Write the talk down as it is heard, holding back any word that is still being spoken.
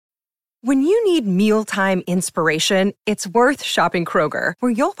When you need mealtime inspiration, it's worth shopping Kroger,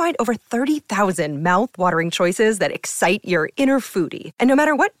 where you'll find over 30,000 mouth-watering choices that excite your inner foodie. And no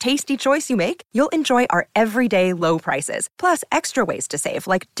matter what tasty choice you make, you'll enjoy our everyday low prices, plus extra ways to save,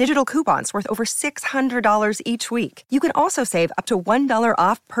 like digital coupons worth over $600 each week. You can also save up to $1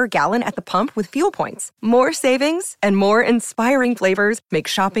 off per gallon at the pump with fuel points. More savings and more inspiring flavors make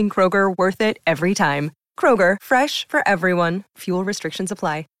shopping Kroger worth it every time. Kroger, fresh for everyone. Fuel restrictions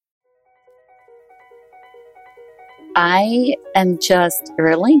apply. I am just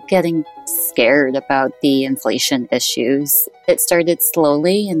really getting scared about the inflation issues. It started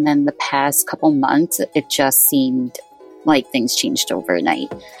slowly, and then the past couple months, it just seemed like things changed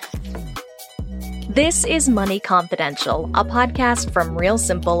overnight. This is Money Confidential, a podcast from Real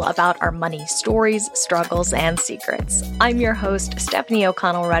Simple about our money stories, struggles, and secrets. I'm your host, Stephanie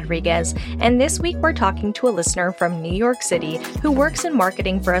O'Connell Rodriguez, and this week we're talking to a listener from New York City who works in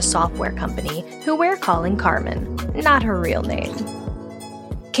marketing for a software company who we're calling Carmen, not her real name.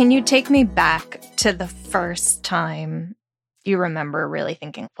 Can you take me back to the first time you remember really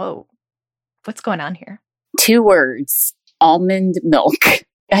thinking, whoa, what's going on here? 2 words, almond milk.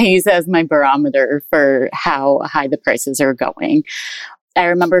 I use it as my barometer for how high the prices are going. I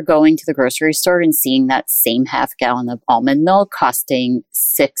remember going to the grocery store and seeing that same half gallon of almond milk costing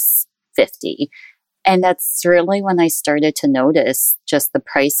 $6.50. And that's really when I started to notice just the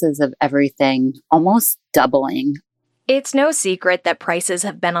prices of everything almost doubling. It's no secret that prices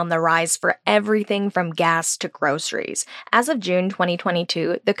have been on the rise for everything from gas to groceries. As of June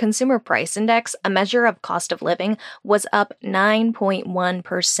 2022, the Consumer Price Index, a measure of cost of living, was up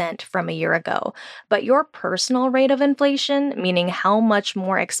 9.1% from a year ago. But your personal rate of inflation, meaning how much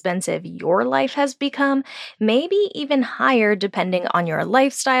more expensive your life has become, may be even higher depending on your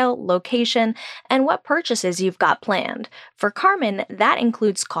lifestyle, location, and what purchases you've got planned. For Carmen, that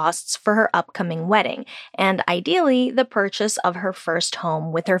includes costs for her upcoming wedding, and ideally, the purchase of her first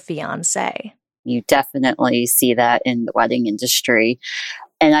home with her fiancé. You definitely see that in the wedding industry.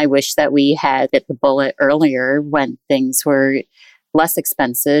 And I wish that we had bit the bullet earlier when things were less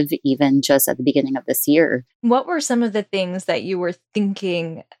expensive, even just at the beginning of this year. What were some of the things that you were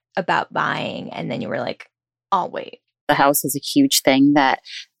thinking about buying and then you were like, I'll wait? The house is a huge thing that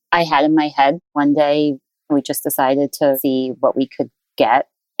I had in my head. One day, we just decided to see what we could get.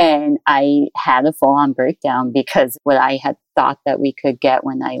 And I had a full-on breakdown because what I had thought that we could get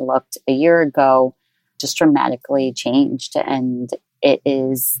when I looked a year ago just dramatically changed. And it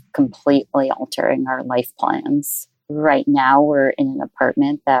is completely altering our life plans. Right now, we're in an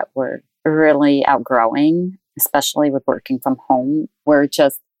apartment that we're really outgrowing, especially with working from home. We're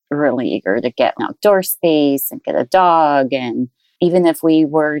just really eager to get an outdoor space and get a dog. And even if we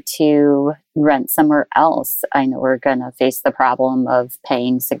were to rent somewhere else, I know we're going to face the problem of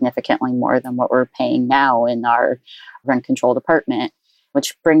paying significantly more than what we're paying now in our rent-controlled apartment,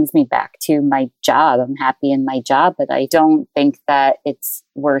 which brings me back to my job. I'm happy in my job, but I don't think that it's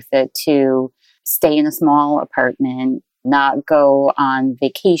worth it to stay in a small apartment, not go on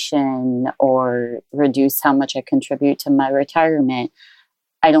vacation, or reduce how much I contribute to my retirement.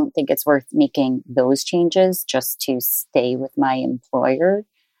 I don't think it's worth making those changes just to stay with my employer.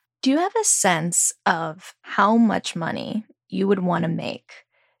 Do you have a sense of how much money you would want to make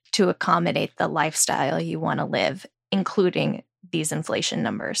to accommodate the lifestyle you want to live, including these inflation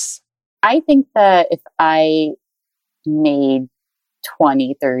numbers? I think that if I made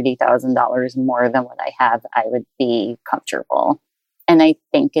 $20,000, $30,000 more than what I have, I would be comfortable. And I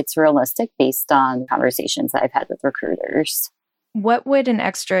think it's realistic based on conversations I've had with recruiters. What would an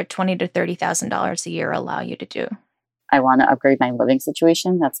extra $20,000 to $30,000 a year allow you to do? I want to upgrade my living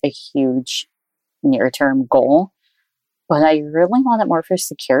situation. That's a huge near-term goal. But I really want it more for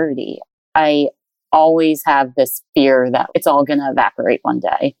security. I always have this fear that it's all going to evaporate one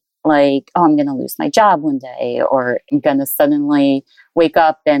day. Like, oh, I'm going to lose my job one day, or I'm going to suddenly wake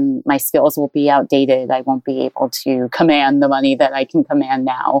up and my skills will be outdated. I won't be able to command the money that I can command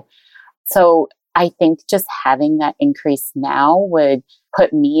now. So I think just having that increase now would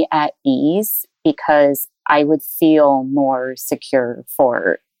put me at ease because I would feel more secure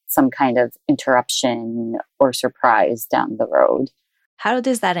for some kind of interruption or surprise down the road. How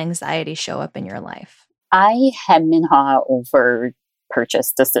does that anxiety show up in your life? I hem and haw over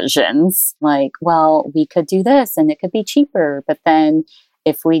purchase decisions. Like, well, we could do this and it could be cheaper, but then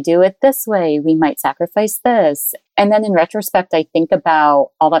if we do it this way, we might sacrifice this. And then in retrospect, I think about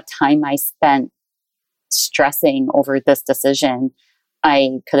all the time I spent stressing over this decision.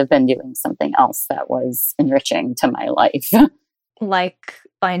 I could have been doing something else that was enriching to my life. Like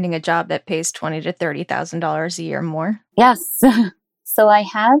finding a job that pays $20,000 to $30,000 a year more? Yes. So I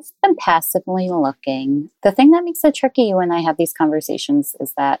have been passively looking. The thing that makes it tricky when I have these conversations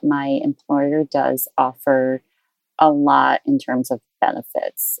is that my employer does offer a lot in terms of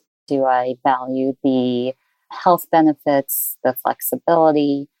benefits. Do I value the health benefits, the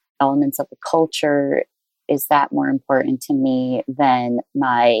flexibility, elements of the culture? Is that more important to me than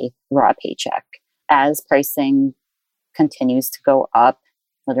my raw paycheck? As pricing continues to go up,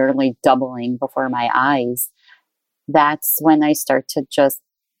 literally doubling before my eyes, that's when I start to just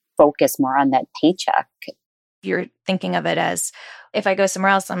focus more on that paycheck. You're thinking of it as, if I go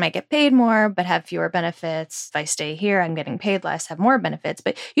somewhere else, I might get paid more, but have fewer benefits. If I stay here, I'm getting paid less, have more benefits.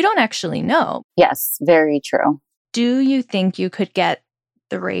 But you don't actually know. Yes, very true. Do you think you could get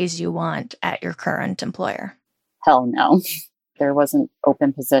the raise you want at your current employer? Hell no. There was an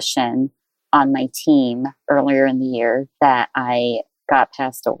open position on my team earlier in the year that I got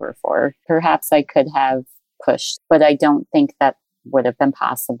passed over for. Perhaps I could have pushed, but I don't think that would have been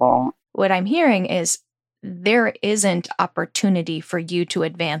possible. What I'm hearing is there isn't opportunity for you to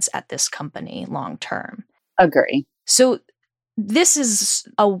advance at this company long term. Agree. So this is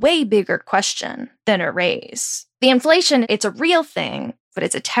a way bigger question than a raise. The inflation, it's a real thing, but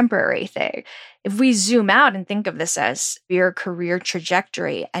it's a temporary thing. If we zoom out and think of this as your career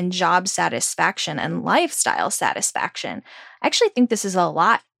trajectory and job satisfaction and lifestyle satisfaction, I actually think this is a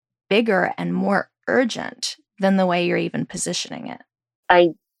lot bigger and more urgent than the way you're even positioning it. I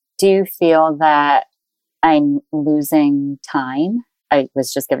do feel that I'm losing time. I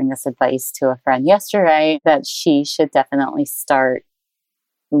was just giving this advice to a friend yesterday that she should definitely start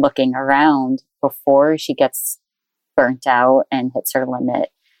looking around before she gets burnt out and hits her limit,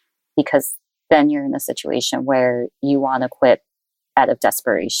 because then you're in a situation where you want to quit out of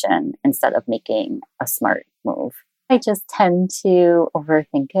desperation instead of making a smart move. I just tend to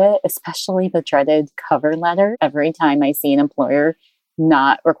overthink it, especially the dreaded cover letter. Every time I see an employer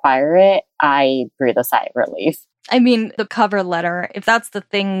not require it, I breathe a sigh of relief. I mean, the cover letter, if that's the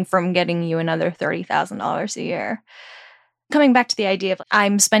thing from getting you another $30,000 a year. Coming back to the idea of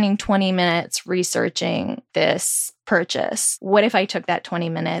I'm spending 20 minutes researching this purchase. What if I took that 20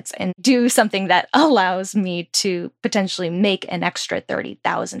 minutes and do something that allows me to potentially make an extra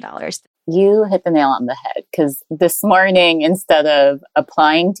 $30,000? You hit the nail on the head, because this morning, instead of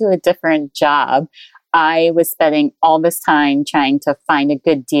applying to a different job, I was spending all this time trying to find a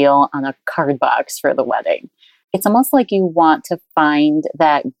good deal on a card box for the wedding. It's almost like you want to find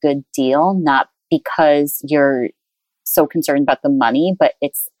that good deal, not because you're so concerned about the money, but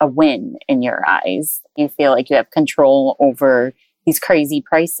it's a win in your eyes. You feel like you have control over these crazy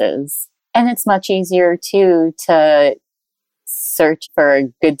prices. And it's much easier too to search for a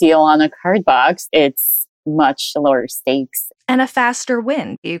good deal on a card box. It's much lower stakes. And a faster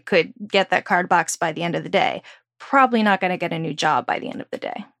win. You could get that card box by the end of the day. Probably not going to get a new job by the end of the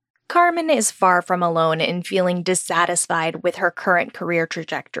day. Carmen is far from alone in feeling dissatisfied with her current career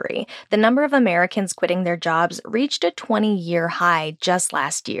trajectory. The number of Americans quitting their jobs reached a 20-year high just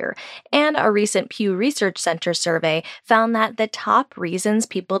last year, and a recent Pew Research Center survey found that the top reasons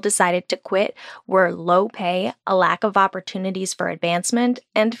people decided to quit were low pay, a lack of opportunities for advancement,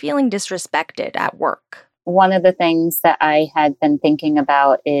 and feeling disrespected at work. One of the things that I had been thinking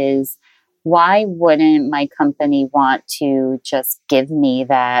about is, why wouldn't my company want to just give me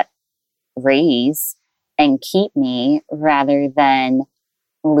that raise and keep me rather than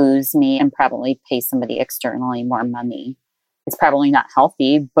lose me and probably pay somebody externally more money? It's probably not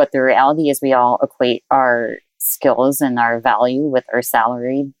healthy, but the reality is we all equate our skills and our value with our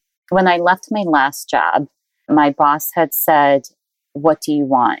salary. When I left my last job, my boss had said, "What do you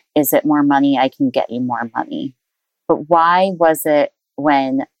want? Is it more money? I can get you more money." But why was it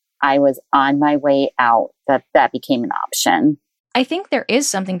when I was on my way out that became an option? I think there is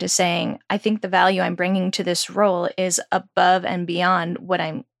something to saying, I think the value I'm bringing to this role is above and beyond what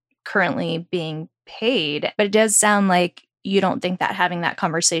I'm currently being paid. But it does sound like you don't think that having that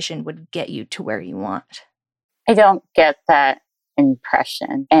conversation would get you to where you want. I don't get that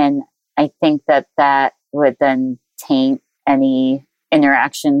impression. And I think that would then taint any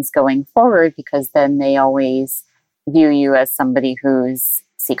interactions going forward, because then they always view you as somebody who's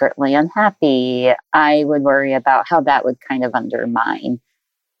secretly unhappy. I would worry about how that would kind of undermine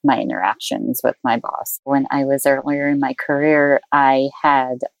my interactions with my boss. When I was earlier in my career, I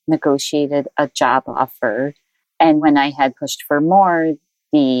had negotiated a job offer. And when I had pushed for more,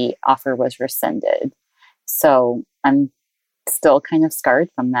 the offer was rescinded. So I'm still kind of scarred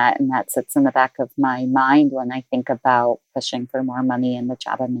from that. And that sits in the back of my mind when I think about pushing for more money in the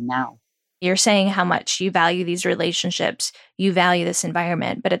job I'm in now. You're saying how much you value these relationships, you value this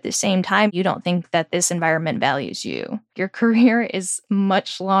environment, but at the same time, you don't think that this environment values you. Your career is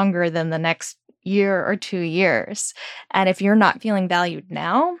much longer than the next year or 2 years. And if you're not feeling valued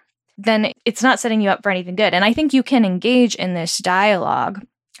now, then it's not setting you up for anything good. And I think you can engage in this dialogue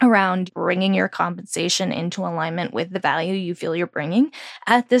around bringing your compensation into alignment with the value you feel you're bringing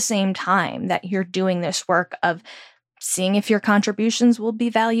at the same time that you're doing this work of seeing if your contributions will be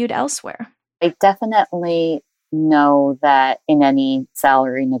valued elsewhere. I definitely know that in any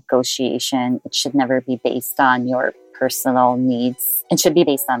salary negotiation, it should never be based on your personal needs. It should be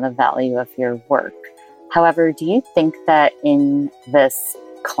based on the value of your work. However, do you think that in this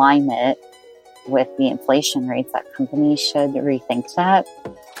climate with the inflation rates, that companies should rethink that?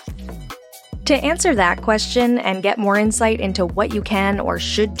 To answer that question and get more insight into what you can or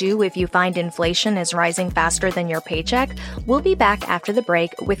should do if you find inflation is rising faster than your paycheck, we'll be back after the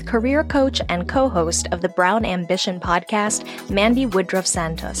break with career coach and co-host of the Brown Ambition podcast, Mandy Woodruff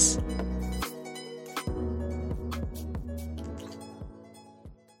Santos.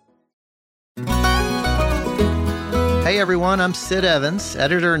 Hey everyone, I'm Sid Evans,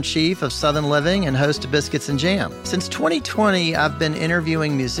 editor-in-chief of Southern Living and host of Biscuits and Jam. Since 2020, I've been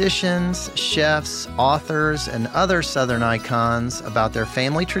interviewing musicians, chefs, authors, and other Southern icons about their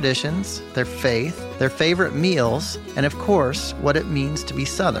family traditions, their faith, their favorite meals, and of course, what it means to be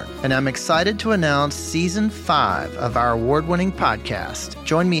Southern. And I'm excited to announce Season 5 of our award-winning podcast.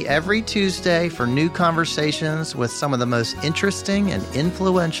 Join me every Tuesday for new conversations with some of the most interesting and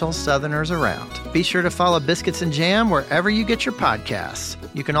influential Southerners around. Be sure to follow Biscuits and Jam wherever you get your podcasts.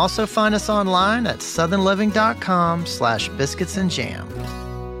 You can also find us online at southernliving.com/biscuitsandjam.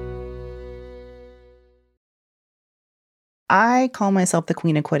 I call myself the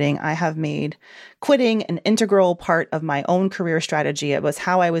queen of quitting. I have made quitting an integral part of my own career strategy. It was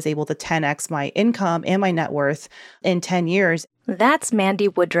how I was able to 10x my income and my net worth in 10 years. That's Mandy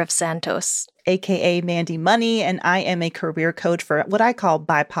Woodruff Santos, AKA Mandy Money, and I am a career coach for what I call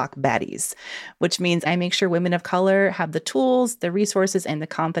BIPOC baddies, which means I make sure women of color have the tools, the resources, and the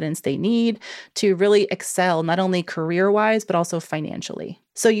confidence they need to really excel, not only career-wise, but also financially.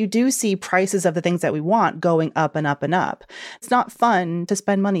 So you do see prices of the things that we want going up and up and up. It's not fun to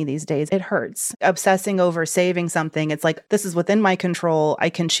spend money these days. It hurts. Obsessing over saving something, it's like, this is within my control. I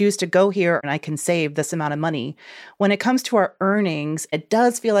can choose to go here and I can save this amount of money. When it comes to our earnings, it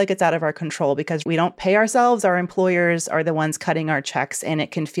does feel like it's out of our control because we don't pay ourselves. Our employers are the ones cutting our checks, and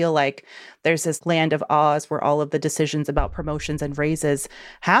it can feel like there's this land of Oz where all of the decisions about promotions and raises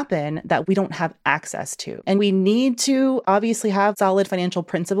happen that we don't have access to. And we need to obviously have solid financial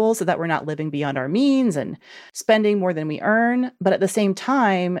principles so that we're not living beyond our means and spending more than we earn. But at the same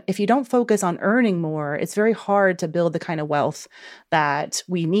time, if you don't focus on earning more, it's very hard to build the kind of wealth that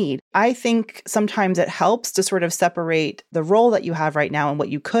we need. I think sometimes it helps to sort of separate the role that you have right now and what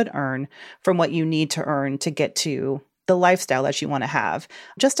you could earn from what you need to earn to get to the lifestyle that you want to have,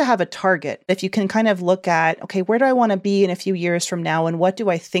 just to have a target. If you can kind of look at, okay, where do I want to be in a few years from now? And what do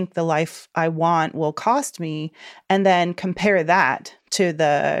I think the life I want will cost me? And then compare that to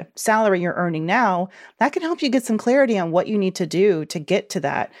the salary you're earning now, that can help you get some clarity on what you need to do to get to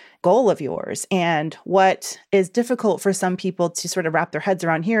that goal of yours. And what is difficult for some people to sort of wrap their heads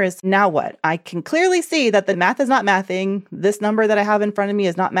around here is, now what? I can clearly see that the math is not mathing. This number that I have in front of me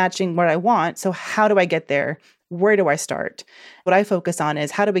is not matching what I want. So how do I get there? Where do I start? What I focus on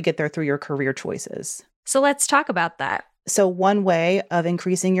is, how do we get there through your career choices? So let's talk about that. So one way of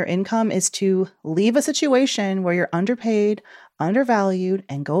increasing your income is to leave a situation where you're underpaid, undervalued,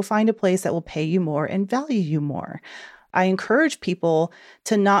 and go find a place that will pay you more and value you more. I encourage people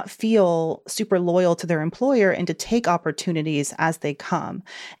to not feel super loyal to their employer and to take opportunities as they come.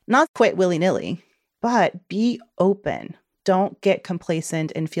 Not quit willy-nilly, but be open. Don't get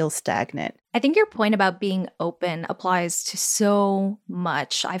complacent and feel stagnant. I think your point about being open applies to so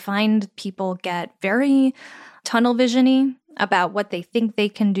much. I find people get very tunnel vision-y about what they think they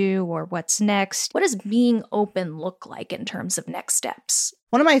can do or what's next. What does being open look like in terms of next steps?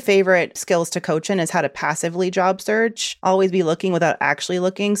 One of my favorite skills to coach in is how to passively job search, always be looking without actually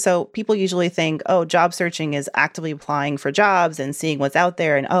looking. So people usually think, oh, job searching is actively applying for jobs and seeing what's out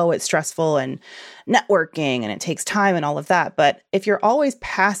there, and oh, it's stressful and networking and it takes time and all of that. But if you're always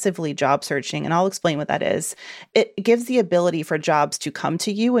passively job searching, and I'll explain what that is, it gives the ability for jobs to come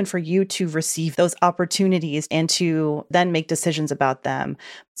to you and for you to receive those opportunities and to then make decisions about them.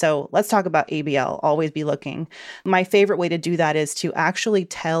 So let's talk about ABL, always be looking. My favorite way to do that is to actually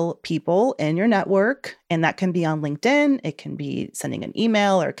tell people in your network And that can be on LinkedIn. It can be sending an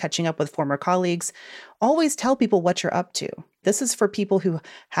email or catching up with former colleagues. Always tell people what you're up to. This is for people who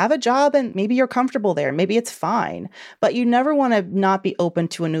have a job and maybe you're comfortable there. Maybe it's fine, but you never want to not be open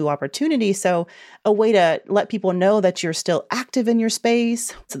to a new opportunity. So a way to let people know that you're still active in your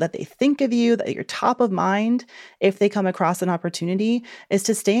space so that they think of you, that you're top of mind if they come across an opportunity, is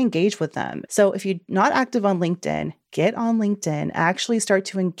to stay engaged with them. So if you're not active on LinkedIn, get on LinkedIn, actually start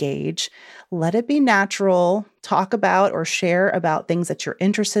to engage, let it be natural, talk about or share about things that you're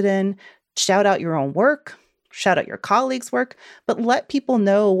interested in, shout out your own work, shout out your colleagues' work, but let people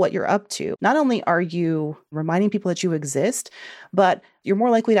know what you're up to. Not only are you reminding people that you exist, but you're more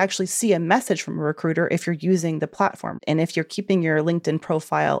likely to actually see a message from a recruiter if you're using the platform. And if you're keeping your LinkedIn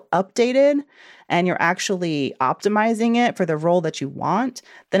profile updated and you're actually optimizing it for the role that you want,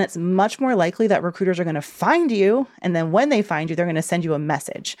 then it's much more likely that recruiters are going to find you. And then when they find you, they're going to send you a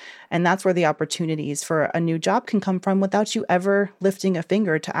message. And that's where the opportunities for a new job can come from without you ever lifting a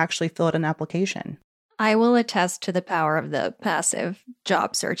finger to actually fill out an application. I will attest to the power of the passive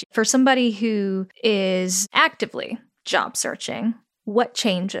job search. For somebody who is actively job searching, what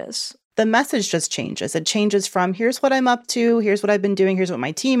changes? The message just changes. It changes from here's what I'm up to, here's what I've been doing, here's what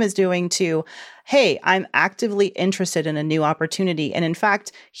my team is doing, to hey, I'm actively interested in a new opportunity. And in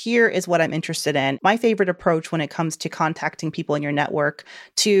fact, here is what I'm interested in. My favorite approach when it comes to contacting people in your network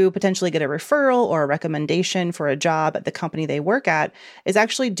to potentially get a referral or a recommendation for a job at the company they work at is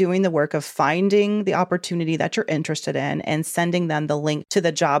actually doing the work of finding the opportunity that you're interested in and sending them the link to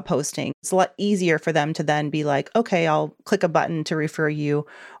the job posting. It's a lot easier for them to then be like, okay, I'll click a button to refer you,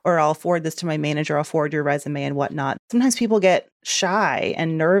 or I'll forward this to my manager, I'll forward your resume and whatnot. Sometimes people get shy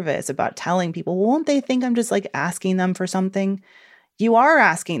and nervous about telling people, won't they think I'm just like asking them for something? You are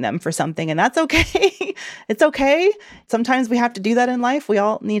asking them for something, and that's okay. It's okay. Sometimes we have to do that in life. We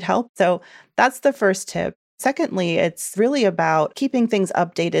all need help. So that's the first tip. Secondly, it's really about keeping things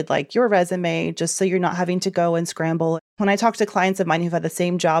updated, like your resume, just so you're not having to go and scramble. When I talk to clients of mine who've had the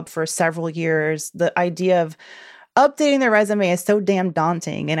same job for several years, the idea of updating their resume is so damn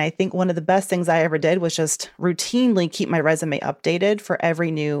daunting. And I think one of the best things I ever did was just routinely keep my resume updated for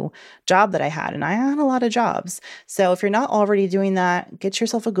every new job that I had. And I had a lot of jobs. So if you're not already doing that, get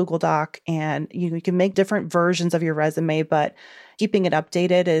yourself a Google Doc and you can make different versions of your resume, but keeping it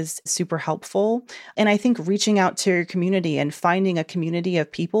updated is super helpful. And I think reaching out to your community and finding a community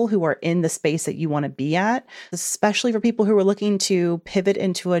of people who are in the space that you want to be at, especially for people who are looking to pivot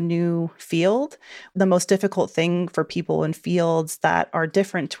into a new field. The most difficult thing for people in fields that are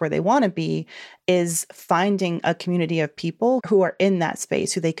different to where they want to be is finding a community of people who are in that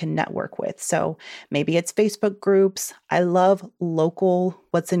space who they can network with. So maybe it's Facebook groups. I love local,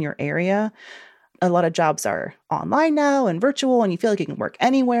 what's in your area. A lot of jobs are online now and virtual, and you feel like you can work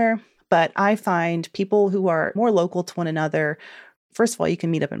anywhere. But I find people who are more local to one another, first of all, you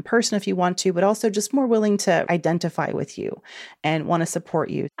can meet up in person if you want to, but also just more willing to identify with you and want to support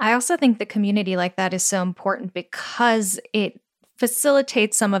you. I also think the community like that is so important because it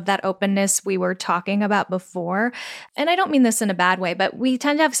facilitates some of that openness we were talking about before. And I don't mean this in a bad way, but we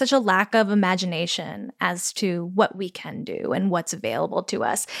tend to have such a lack of imagination as to what we can do and what's available to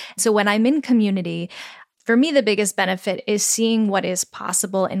us. So when I'm in community, for me, the biggest benefit is seeing what is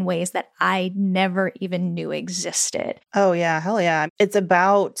possible in ways that I never even knew existed. Oh, yeah. Hell yeah. It's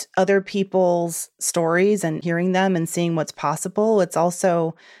about other people's stories and hearing them and seeing what's possible. It's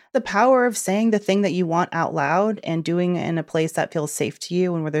also the power of saying the thing that you want out loud and doing it in a place that feels safe to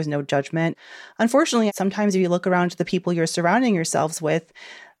you and where there's no judgment. Unfortunately, sometimes if you look around to the people you're surrounding yourselves with,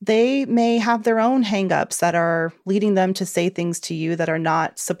 they may have their own hangups that are leading them to say things to you that are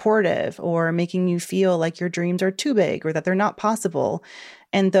not supportive or making you feel like your dreams are too big or that they're not possible.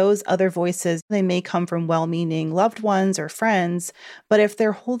 And those other voices, they may come from well-meaning loved ones or friends, but if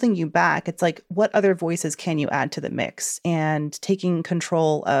they're holding you back, it's like, what other voices can you add to the mix? And taking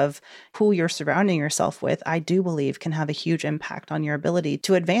control of who you're surrounding yourself with, I do believe can have a huge impact on your ability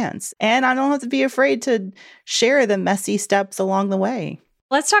to advance. And I don't have to be afraid to share the messy steps along the way.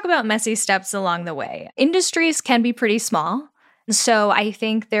 Let's talk about messy steps along the way. Industries can be pretty small. So I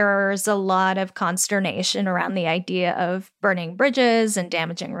think there's a lot of consternation around the idea of burning bridges and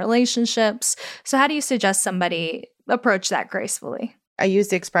damaging relationships. So how do you suggest somebody approach that gracefully? I use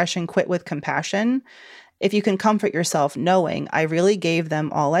the expression quit with compassion. If you can comfort yourself knowing I really gave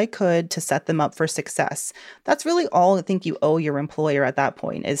them all I could to set them up for success, that's really all I think you owe your employer at that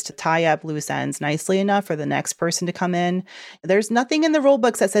point, is to tie up loose ends nicely enough for the next person to come in. There's nothing in the rule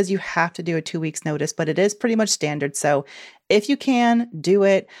books that says you have to do a 2 weeks notice, but it is pretty much standard. So if you can, do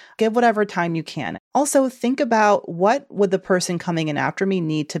it. Give whatever time you can. Also, think about what would the person coming in after me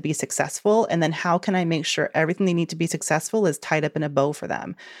need to be successful, and then how can I make sure everything they need to be successful is tied up in a bow for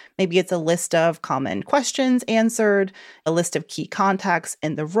them? Maybe it's a list of common questions answered, a list of key contacts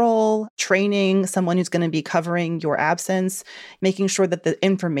in the role, training someone who's going to be covering your absence, making sure that the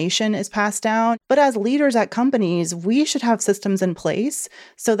information is passed down. But as leaders at companies, we should have systems in place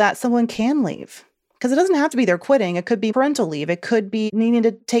so that someone can leave. Because it doesn't have to be they're quitting. It could be parental leave. It could be needing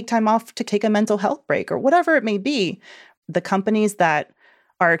to take time off to take a mental health break or whatever it may be. The companies that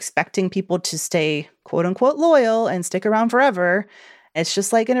are expecting people to stay quote unquote loyal and stick around forever, it's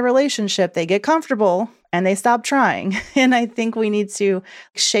just like in a relationship, they get comfortable and they stop trying. And I think we need to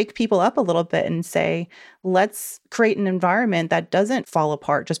shake people up a little bit and say, let's create an environment that doesn't fall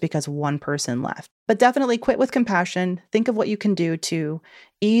apart just because one person left. But definitely quit with compassion. Think of what you can do to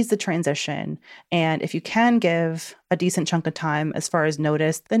ease the transition. And if you can give a decent chunk of time as far as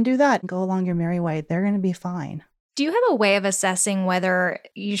notice, then do that and go along your merry way. They're going to be fine. Do you have a way of assessing whether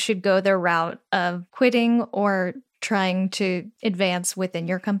you should go the route of quitting or trying to advance within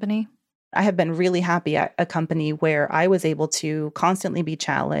your company? I have been really happy at a company where I was able to constantly be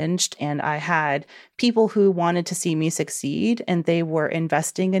challenged, and I had people who wanted to see me succeed, and they were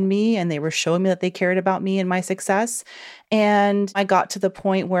investing in me, and they were showing me that they cared about me and my success. And I got to the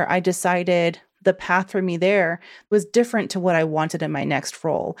point where I decided the path for me there was different to what I wanted in my next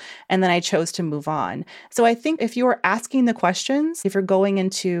role. And then I chose to move on. So I think if you're asking the questions, if you're going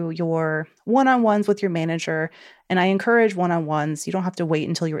into your one-on-ones with your manager, and I encourage one-on-ones, you don't have to wait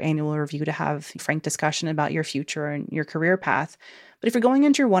until your annual review to have frank discussion about your future and your career path. But if you're going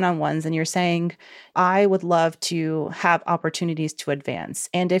into your one-on-ones and you're saying, I would love to have opportunities to advance.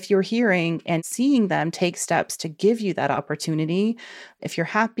 And if you're hearing and seeing them take steps to give you that opportunity, if you're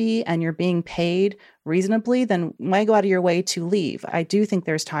happy and you're being paid reasonably, then why go out of your way to leave? I do think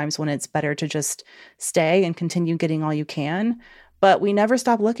there's times when it's better to just stay and continue getting all you can. But we never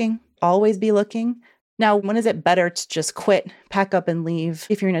stop looking, always be looking. Now, when is it better to just quit, pack up and leave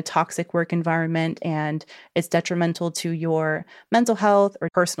if you're in a toxic work environment and it's detrimental to your mental health or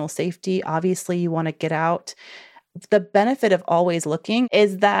personal safety? Obviously, you want to get out. The benefit of always looking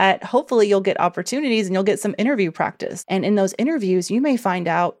is that hopefully you'll get opportunities and you'll get some interview practice. And in those interviews, you may find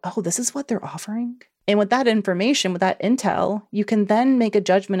out, oh, this is what they're offering. And with that information, with that intel, you can then make a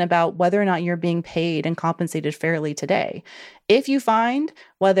judgment about whether or not you're being paid and compensated fairly today. If you find,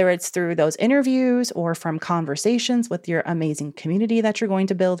 whether it's through those interviews or from conversations with your amazing community that you're going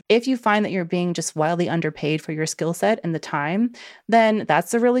to build, if you find that you're being just wildly underpaid for your skill set and the time, then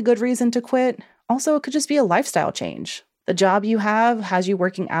that's a really good reason to quit. Also, it could just be a lifestyle change. The job you have has you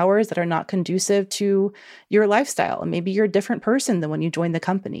working hours that are not conducive to your lifestyle. And maybe you're a different person than when you joined the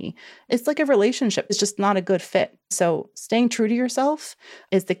company. It's like a relationship. It's just not a good fit. So staying true to yourself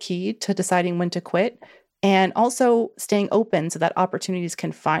is the key to deciding when to quit. And also staying open so that opportunities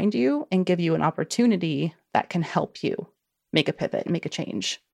can find you and give you an opportunity that can help you make a pivot, make a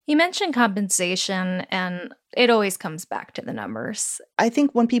change. You mentioned compensation, and it always comes back to the numbers. I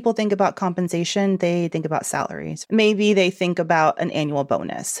think when people think about compensation, they think about salaries. Maybe they think about an annual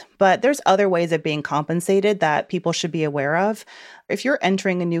bonus, but there's other ways of being compensated that people should be aware of. If you're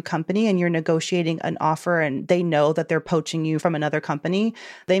entering a new company and you're negotiating an offer and they know that they're poaching you from another company,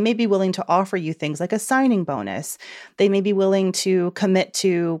 they may be willing to offer you things like a signing bonus. They may be willing to commit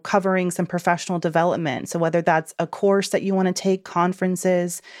to covering some professional development. So whether that's a course that you want to take,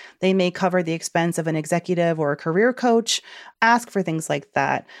 conferences, they may cover the expense of an executive or a career coach. Ask for things like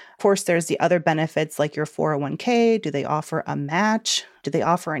that. Of course, there's the other benefits like your 401k. Do they offer a match? Do they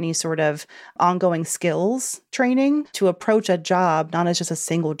offer any sort of ongoing skills training to approach a job, not as just a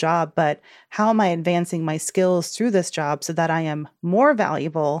single job, but how am I advancing my skills through this job so that I am more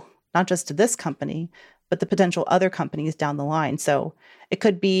valuable, not just to this company, but the potential other companies down the line. So it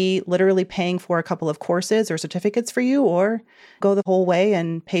could be literally paying for a couple of courses or certificates for you, or go the whole way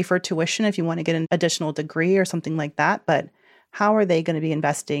and pay for tuition if you want to get an additional degree or something like that. But how are they going to be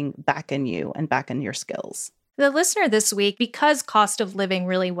investing back in you and back in your skills? The listener this week, because cost of living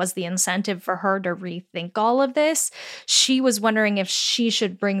really was the incentive for her to rethink all of this, she was wondering if she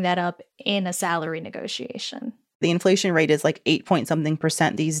should bring that up in a salary negotiation. The inflation rate is like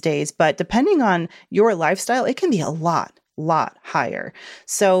 8-point-something% these days, but depending on your lifestyle, it can be a lot higher.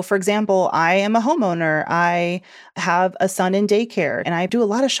 So for example, I am a homeowner. I have a son in daycare and I do a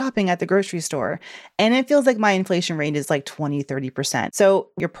lot of shopping at the grocery store. And it feels like my inflation rate is like 20-30%. So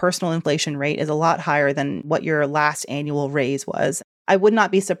your personal inflation rate is a lot higher than what your last annual raise was. I would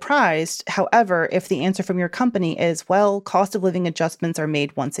not be surprised, however, if the answer from your company is, well, cost of living adjustments are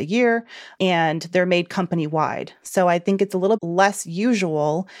made once a year and they're made company-wide. So I think it's a little less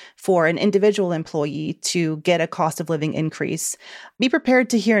usual for an individual employee to get a cost of living increase. Be prepared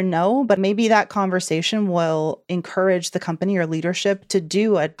to hear no, but maybe that conversation will encourage the company or leadership to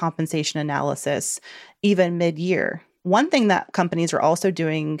do a compensation analysis even mid-year. One thing that companies are also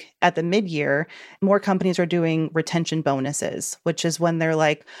doing at the mid-year, more companies are doing retention bonuses, which is when they're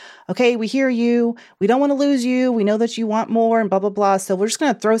like, okay, we hear you. We don't want to lose you. We know that you want more and blah, blah, blah. So we're just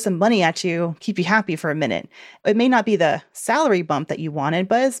going to throw some money at you, keep you happy for a minute. It may not be the salary bump that you wanted,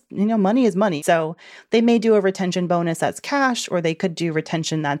 but money is money. So they may do a retention bonus that's cash, or they could do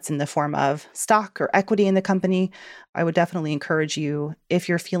retention that's in the form of stock or equity in the company. I would definitely encourage you, if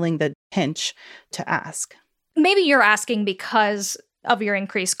you're feeling the pinch, to ask. Maybe you're asking because of your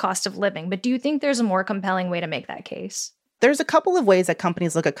increased cost of living, but do you think there's a more compelling way to make that case? There's a couple of ways that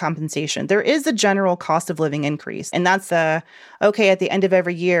companies look at compensation. There is a general cost of living increase, and that's okay, at the end of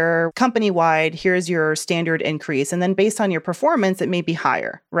every year, company-wide, here's your standard increase. And then based on your performance, it may be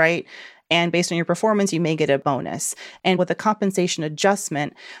higher, right? And based on your performance, you may get a bonus. And with a compensation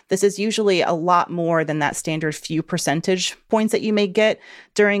adjustment, this is usually a lot more than that standard few percentage points that you may get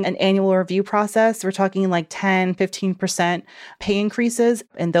during an annual review process. We're talking like 10, 15% pay increases,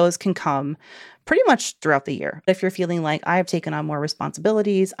 and those can come pretty much throughout the year. If you're feeling like I've taken on more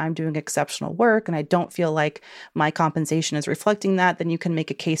responsibilities, I'm doing exceptional work, and I don't feel like my compensation is reflecting that, then you can make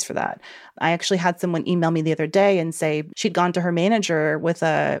a case for that. I actually had someone email me the other day and say she'd gone to her manager with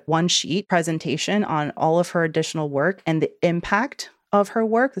a one-sheet presentation on all of her additional work and the impact of her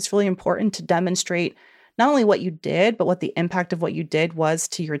work. It's really important to demonstrate not only what you did, but what the impact of what you did was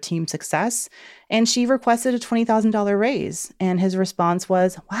to your team's success. And she requested a $20,000 raise. And his response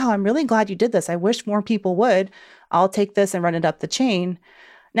was, wow, I'm really glad you did this. I wish more people would. I'll take this and run it up the chain.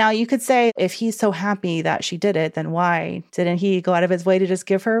 Now, you could say, if he's so happy that she did it, then why didn't he go out of his way to just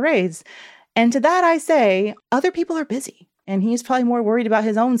give her a raise? And to that, I say, other people are busy. And he's probably more worried about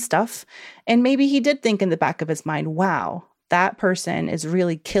his own stuff. And maybe he did think in the back of his mind, wow, that person is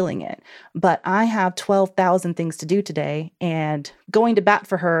really killing it. But I have 12,000 things to do today, and going to bat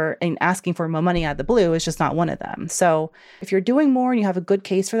for her and asking for more money out of the blue is just not one of them. So if you're doing more and you have a good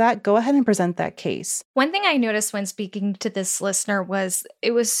case for that, go ahead and present that case. One thing I noticed when speaking to this listener was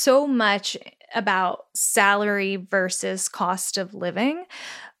it was so much about salary versus cost of living.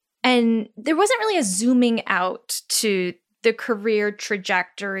 And there wasn't really a zooming out to the career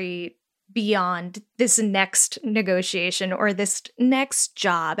trajectory beyond this next negotiation or this next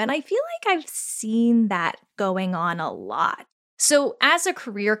job. And I feel like I've seen that going on a lot. So as a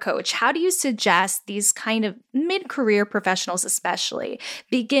career coach, how do you suggest these kind of mid-career professionals especially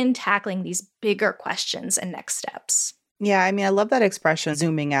begin tackling these bigger questions and next steps? Yeah, I love that expression,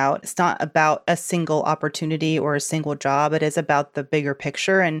 zooming out. It's not about a single opportunity or a single job. It is about the bigger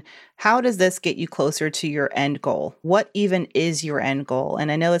picture. And how does this get you closer to your end goal? What even is your end goal?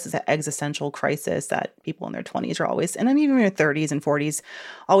 And I know this is an existential crisis that people in their 20s are always, and even in their 30s and 40s,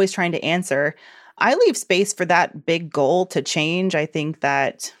 always trying to answer. I leave space for that big goal to change. I think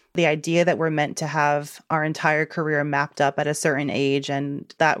that the idea that we're meant to have our entire career mapped up at a certain age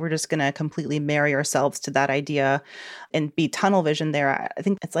and that we're just going to completely marry ourselves to that idea and be tunnel vision there, I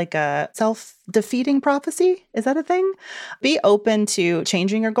think it's like a self-defeating prophecy. Is that a thing? Be open to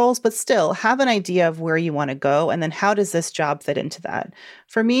changing your goals, but still have an idea of where you want to go. And then how does this job fit into that?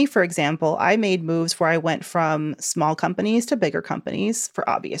 For me, for example, I made moves where I went from small companies to bigger companies for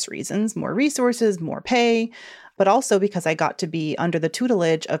obvious reasons, more resources, more pay, but also because I got to be under the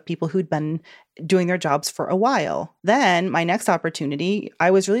tutelage of people who'd been doing their jobs for a while. Then my next opportunity,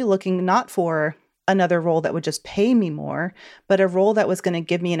 I was really looking not for another role that would just pay me more, but a role that was going to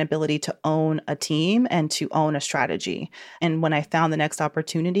give me an ability to own a team and to own a strategy. And when I found the next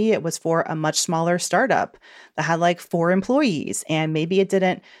opportunity, it was for a much smaller startup that had like 4 employees. And maybe it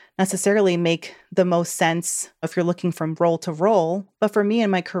didn't necessarily make the most sense if you're looking from role to role. But for me in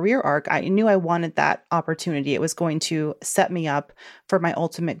my career arc, I knew I wanted that opportunity. It was going to set me up for my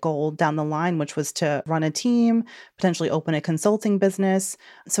ultimate goal down the line, which was to run a team, potentially open a consulting business.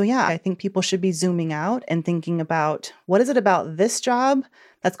 So yeah, I think people should be zooming out and thinking about what is it about this job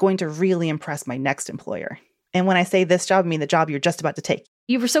that's going to really impress my next employer. And when I say this job, I mean the job you're just about to take.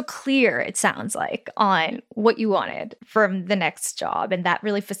 You were so clear, it sounds like, on what you wanted from the next job. And that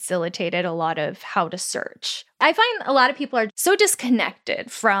really facilitated a lot of how to search. I find a lot of people are so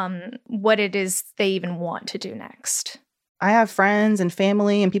disconnected from what it is they even want to do next. I have friends and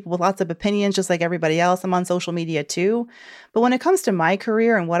family and people with lots of opinions, just like everybody else. I'm on social media too. But when it comes to my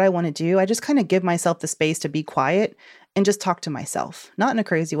career and what I want to do, I just kind of give myself the space to be quiet and just talk to myself, not in a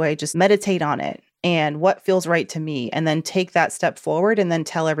crazy way, just meditate on it and what feels right to me, and then take that step forward and then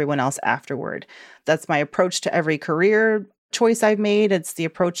tell everyone else afterward. That's my approach to every career choice I've made. It's the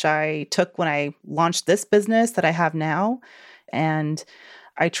approach I took when I launched this business that I have now. And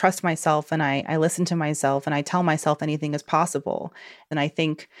I trust myself, and I listen to myself, and I tell myself anything is possible. And I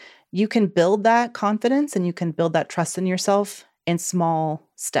think you can build that confidence and you can build that trust in yourself in small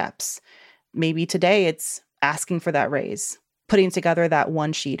steps. Maybe today it's asking for that raise, putting together that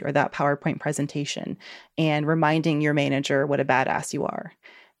one sheet or that PowerPoint presentation and reminding your manager what a badass you are.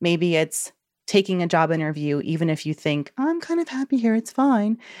 Maybe it's taking a job interview, even if you think, I'm kind of happy here, it's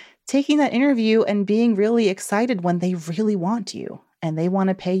fine. Taking that interview and being really excited when they really want you and they want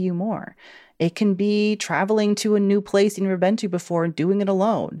to pay you more. It can be traveling to a new place you've never been to before and doing it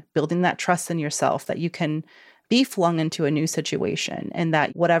alone, building that trust in yourself that you can be flung into a new situation and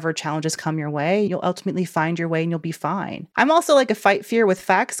that whatever challenges come your way, you'll ultimately find your way and you'll be fine. I'm also like a fight fear with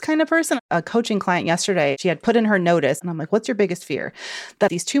facts kind of person. A coaching client yesterday, she had put in her notice and I'm like, what's your biggest fear? That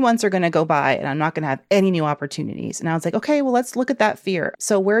these 2 months are going to go by and I'm not going to have any new opportunities. And I was like, okay, well, let's look at that fear.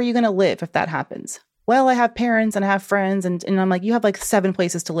 So where are you going to live if that happens? Well, I have parents and I have friends. And I'm like, you have like 7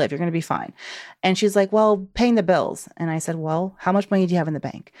 places to live. You're going to be fine. And she's like, well, paying the bills. And I said, well, how much money do you have in the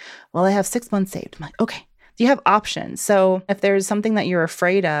bank? Well, I have 6 months saved. I'm like, okay. Do you have options? So if there's something that you're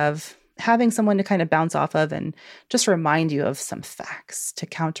afraid of, having someone to kind of bounce off of and just remind you of some facts to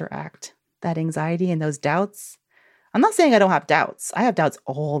counteract that anxiety and those doubts. I'm not saying I don't have doubts. I have doubts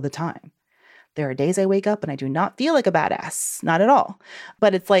all the time. There are days I wake up and I do not feel like a badass. Not at all.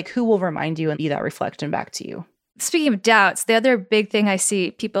 But it's like, who will remind you and be that reflection back to you? Speaking of doubts, the other big thing I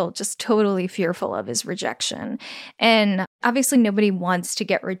see people just totally fearful of is rejection. And obviously nobody wants to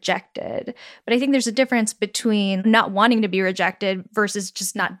get rejected, but I think there's a difference between not wanting to be rejected versus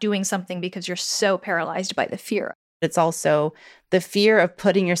just not doing something because you're so paralyzed by the fear. It's also the fear of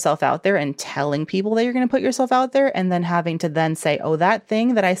putting yourself out there and telling people that you're going to put yourself out there and then having to then say, oh, that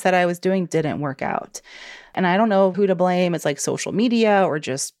thing that I said I was doing didn't work out. And I don't know who to blame. It's like social media or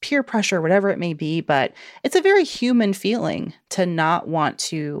just peer pressure, whatever it may be. But it's a very human feeling to not want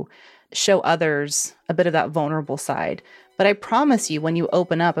to show others a bit of that vulnerable side. But I promise you, when you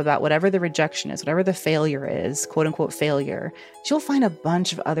open up about whatever the rejection is, whatever the failure is, quote unquote failure, you'll find a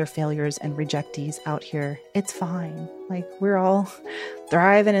bunch of other failures and rejectees out here. It's fine. Like, we're all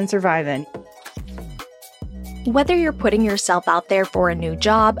thriving and surviving. Whether you're putting yourself out there for a new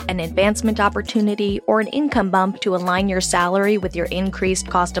job, an advancement opportunity, or an income bump to align your salary with your increased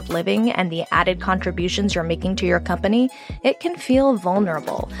cost of living and the added contributions you're making to your company, it can feel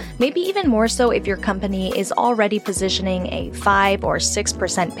vulnerable. Maybe even more so if your company is already positioning a 5 or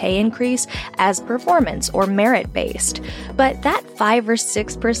 6% pay increase as performance or merit-based. But that 5 or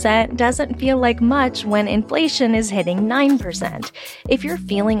 6% doesn't feel like much when inflation is hitting 9%. If you're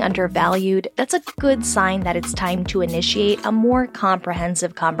feeling undervalued, that's a good sign that it's time to initiate a more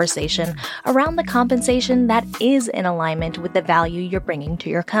comprehensive conversation around the compensation that is in alignment with the value you're bringing to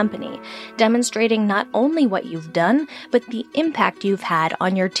your company, demonstrating not only what you've done, but the impact you've had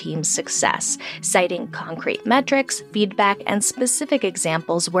on your team's success, citing concrete metrics, feedback, and specific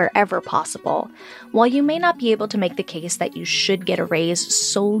examples wherever possible. While you may not be able to make the case that you should get a raise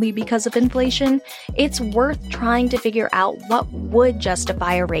solely because of inflation, it's worth trying to figure out what would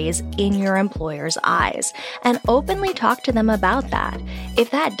justify a raise in your employer's eyes, and openly talk to them about that. If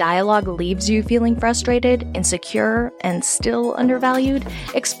that dialogue leaves you feeling frustrated, insecure, and still undervalued,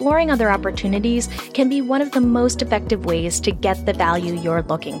 exploring other opportunities can be one of the most effective ways to get the value you're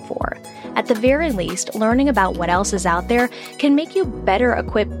looking for. At the very least, learning about what else is out there can make you better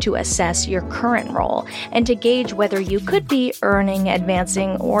equipped to assess your current role and to gauge whether you could be earning,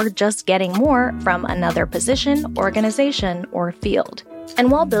 advancing, or just getting more from another position, organization, or field. And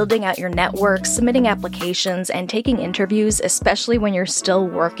while building out your network, submitting applications, and taking interviews, especially when you're still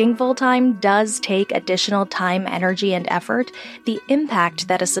working full-time, does take additional time, energy, and effort, the impact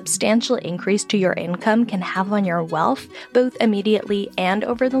that a substantial increase to your income can have on your wealth, both immediately and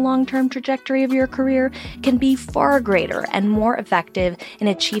over the long-term trajectory of your career, can be far greater and more effective in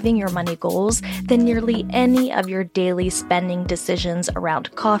achieving your money goals than nearly any of your daily spending decisions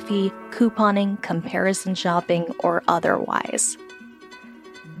around coffee, couponing, comparison shopping, or otherwise.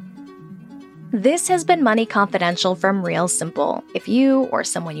 This has been Money Confidential from Real Simple. If you or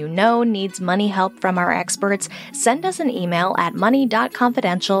someone you know needs money help from our experts, send us an email at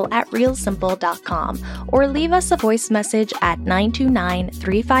money.confidential@realsimple.com or leave us a voice message at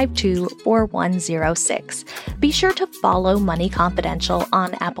 929-352-4106. Be sure to follow Money Confidential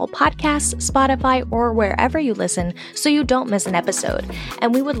on Apple Podcasts, Spotify, or wherever you listen so you don't miss an episode.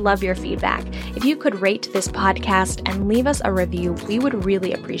 And we would love your feedback. If you could rate this podcast and leave us a review, we would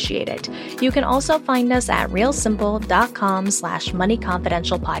really appreciate it. You can also find us at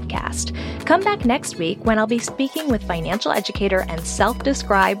realsimple.com/moneyconfidentialpodcast. Come back next week when I'll be speaking with financial educator and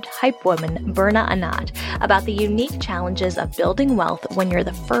self-described hype woman Berna Anat about the unique challenges of building wealth when you're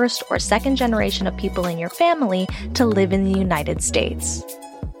the first or second generation of people in your family to live in the United States.